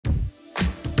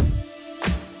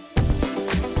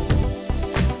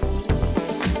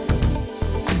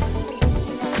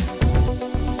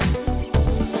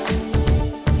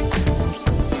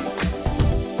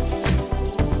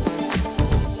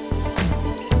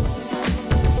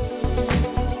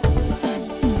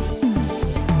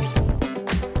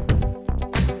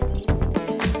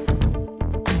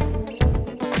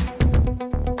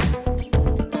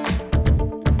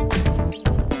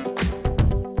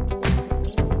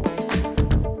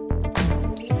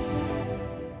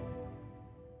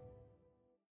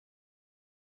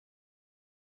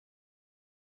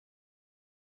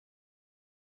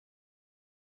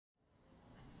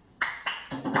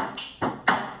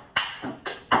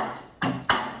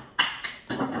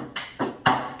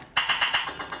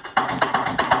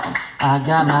I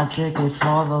got my ticket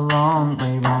for the long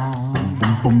way round.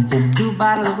 2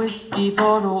 bottles of whiskey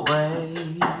for the way,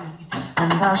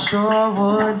 and I sure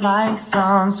would like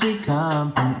some sweet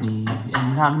company.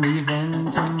 And I'm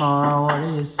leaving tomorrow, what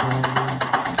do you say?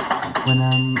 When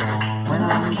I'm gone, when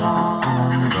I'm gone, when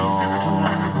I'm gone, when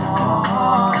I'm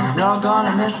gone. You're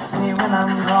gonna miss me when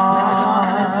I'm gone.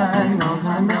 You're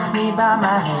gonna miss me by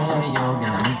my hair. You're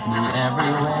gonna miss me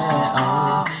everywhere.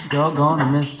 Oh, you're gonna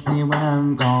miss me when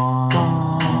I'm gone.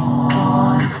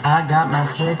 I got my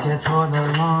ticket for the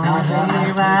long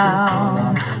way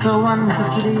round, the one with the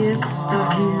prettiest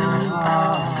of views.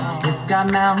 It's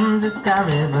got mountains, it's got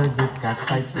rivers, it's got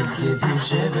sights that give you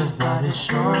shivers, but it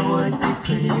sure would be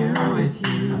prettier with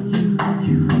you.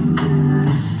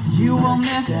 You will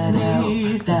miss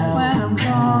me when I'm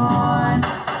gone.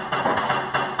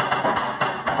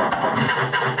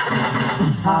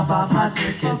 I bought my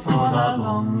ticket for the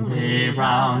long way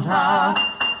round. I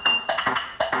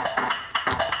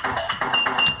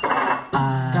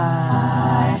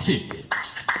ticket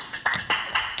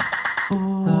for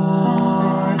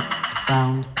round.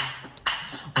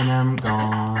 When I'm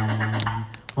gone,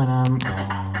 when I'm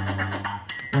gone,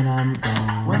 when I'm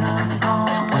gone, when I'm gone,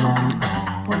 when I'm gone,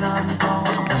 when I'm gone,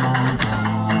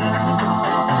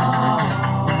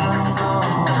 when I'm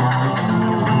gone,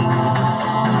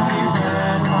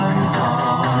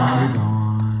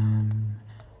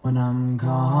 when I'm gone, when I'm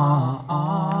gone.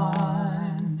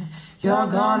 You're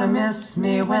gonna miss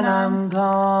me when I'm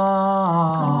gone.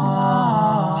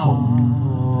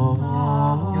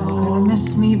 You're gonna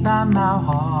miss me by my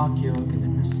walk. You're gonna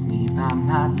miss me by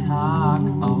my talk.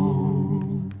 Oh,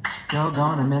 you're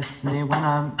gonna miss me when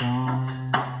I'm gone.